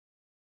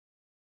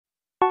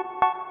Pleasant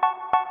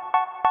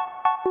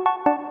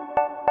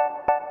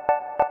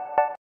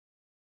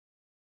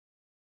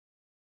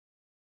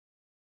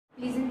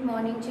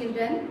morning,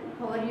 children.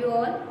 How are you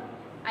all?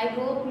 I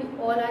hope you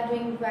all are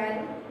doing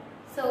well.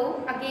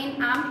 So again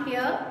I'm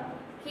here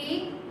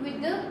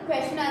with the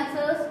question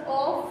answers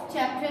of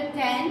chapter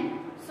 10.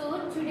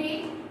 So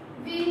today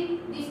we'll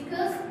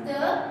discuss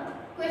the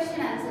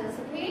question answers.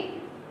 Okay.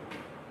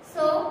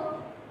 So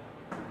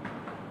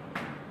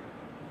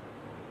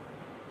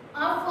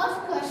our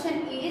first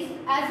question is,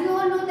 as you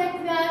all know that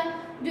we are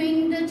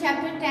doing the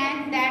chapter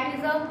 10, that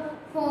is a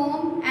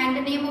poem, and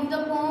the name of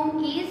the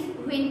poem is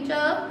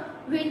Winter.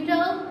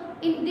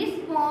 In this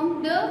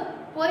poem, the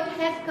poet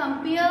has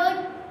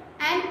compared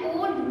an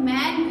old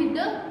man with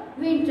the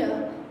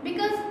winter,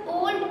 because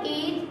old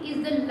age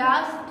is the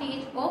last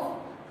stage of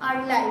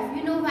our life.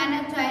 You know, when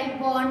a child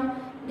born,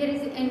 there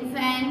is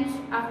infant.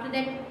 After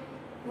that,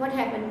 what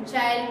happened?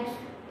 Child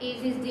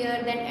age is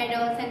there, then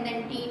adults, and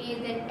then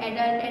teenage, then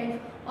adult, and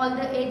all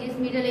the ages,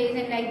 middle age,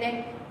 and like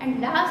that.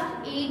 And last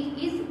age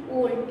is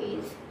old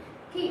age.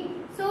 Okay.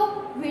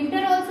 So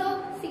winter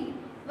also, see,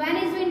 when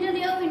is winter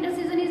there? Winter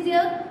season is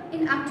there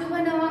in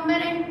October, November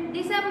and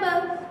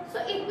December. So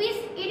it means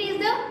it is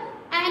the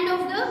end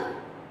of the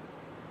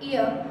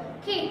year.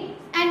 Okay.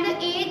 And the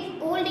age,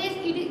 old age,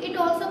 it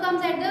also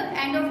comes at the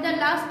end of the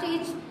last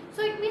stage.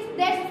 So it means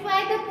that's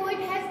why the poet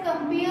has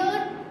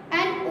compared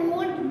an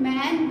old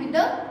man with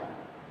the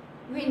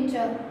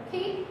winter.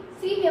 Okay.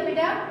 See here,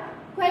 beta.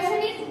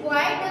 Question is,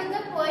 why does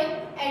the poet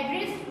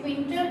address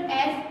winter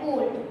as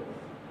old?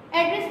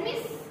 Address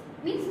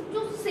means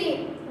to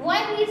say.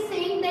 Why he is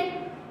saying that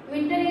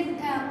winter is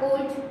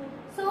old?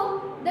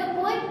 So the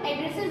poet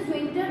addresses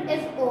winter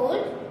as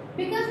old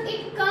because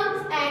it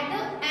comes at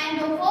the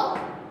end of a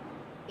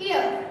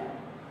year.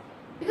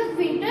 Because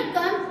winter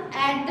comes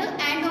at the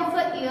end of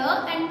a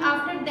year, and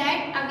after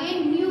that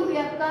again new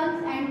year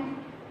comes, and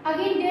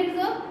again there is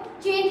a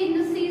change in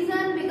the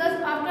season, because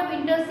after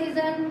winter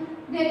season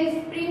there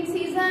is spring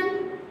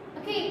season.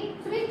 Okay,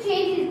 so the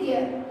change is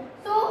there.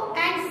 So,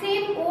 and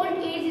same old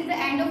age is the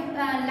end of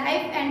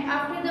life, and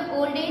after the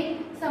old age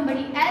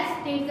somebody else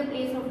takes the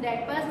place of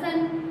that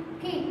person.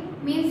 Okay,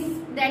 means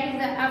that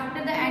is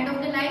after the end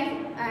of the life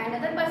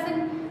another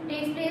person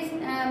takes place,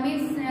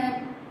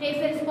 takes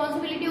the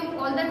responsibility of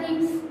all the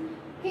things.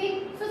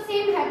 Okay, so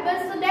same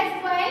happens. So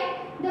that's why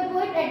the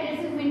poet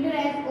addresses winter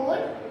as old,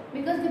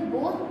 because they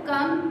both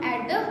come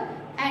at the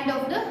end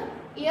of the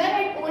year,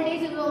 and old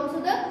age is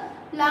also the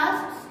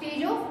last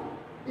stage of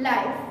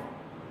life.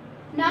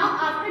 Now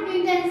after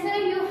doing the answer,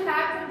 you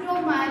have to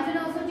draw margin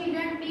also,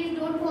 children. Please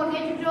don't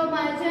forget to draw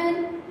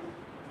margin.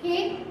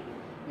 Okay.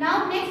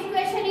 Now next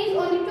question is,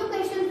 only two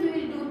questions we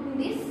will do in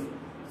this.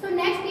 So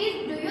next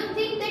is, do you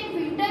think that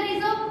winter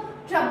is a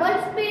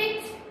troubled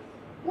spirit?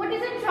 What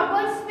is a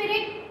troubled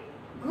spirit?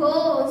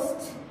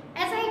 Ghost.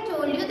 As I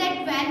told you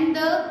that when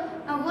the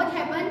what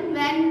happened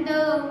when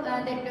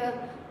the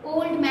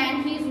old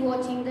man, he is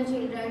watching the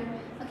children.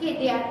 Okay,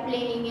 they are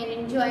playing and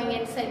enjoying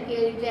and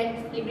circles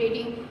and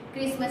celebrating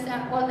Christmas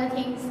and all the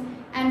things.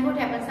 And what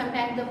happens?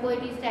 Sometimes the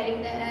poet is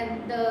telling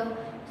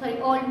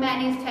old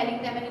man is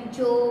telling them a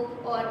joke,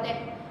 or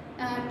that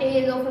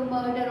tale of a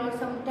murder or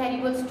some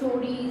terrible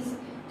stories,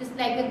 just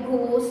like a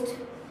ghost.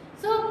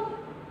 So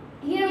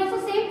here also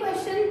same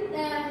question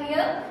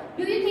here.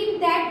 Do you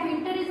think that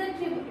winter is a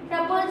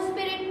troubled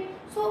spirit?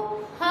 So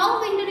how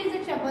winter is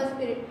a troubled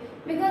spirit?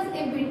 Because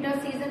in winter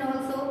season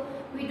also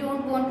we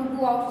don't want to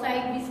go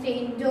outside, we stay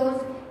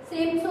indoors.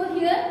 Same. So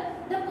here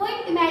the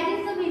poet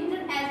imagines the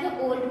winter as the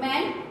old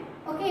man.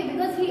 Okay,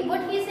 because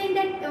what he is saying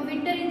that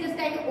winter is just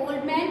like an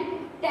old man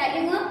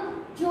telling a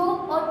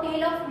joke or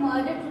tale of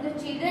murder to the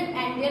children,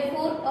 and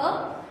therefore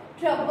a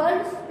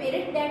troubled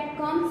spirit that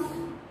causes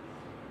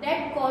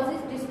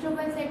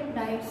disturbance at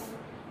nights.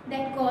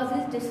 That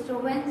causes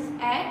disturbance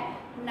at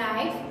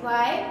night.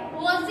 Why?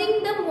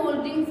 Causing the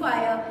moldering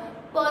fire.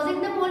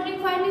 Causing the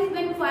moldering fire means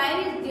when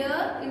fire is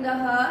there in the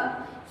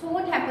hearth. So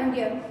what happened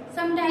here?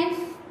 Sometimes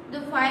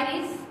the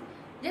fire is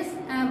just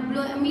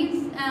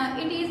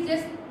it is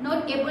just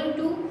not able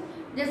to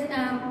just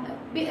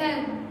big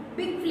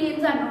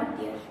flames are not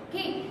there.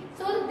 Okay,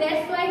 so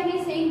that's why he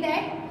is saying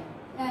that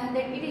that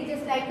it is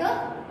just like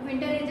a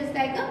winter is just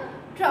like a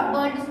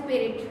troubled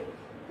spirit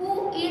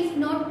who is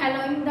not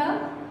allowing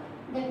that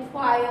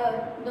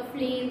fire, the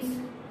flames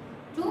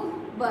to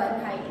burn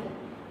high.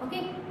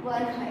 Okay,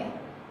 burn high.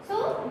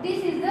 So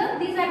these are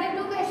the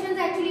two questions.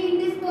 Actually in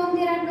this poem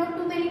there are not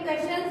too many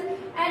questions,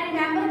 and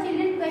remember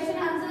children, question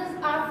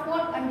answers are for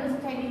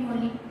understanding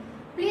only.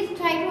 Please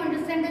try to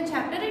understand the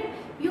chapter, and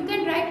you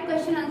can write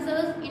question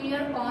answers in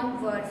your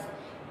own words.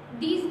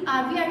 We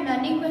are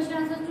learning question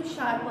answers to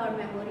sharpen our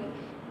memory.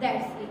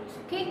 That's it.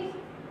 Okay,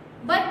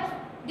 but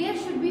there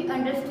should be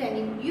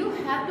understanding. You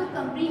have to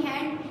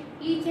comprehend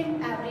each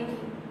and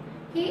everything.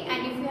 Okay,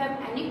 and if you have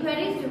any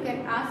queries you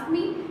can ask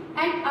me,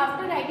 and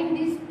after writing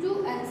these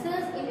two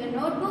answers in your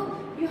notebook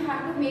you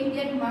have to make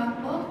their mark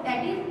box,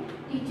 that is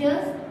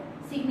teacher's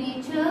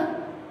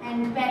signature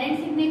and parent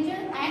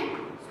signature and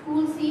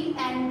school seal,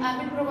 and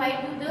I will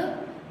provide you the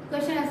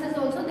question answers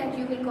also that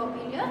you will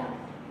copy in your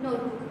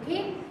notebook.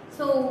 Okay,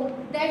 so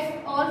that's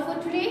all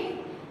for today.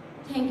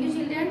 Thank you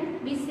children.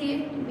 Be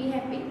safe, be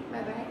happy.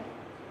 Bye bye.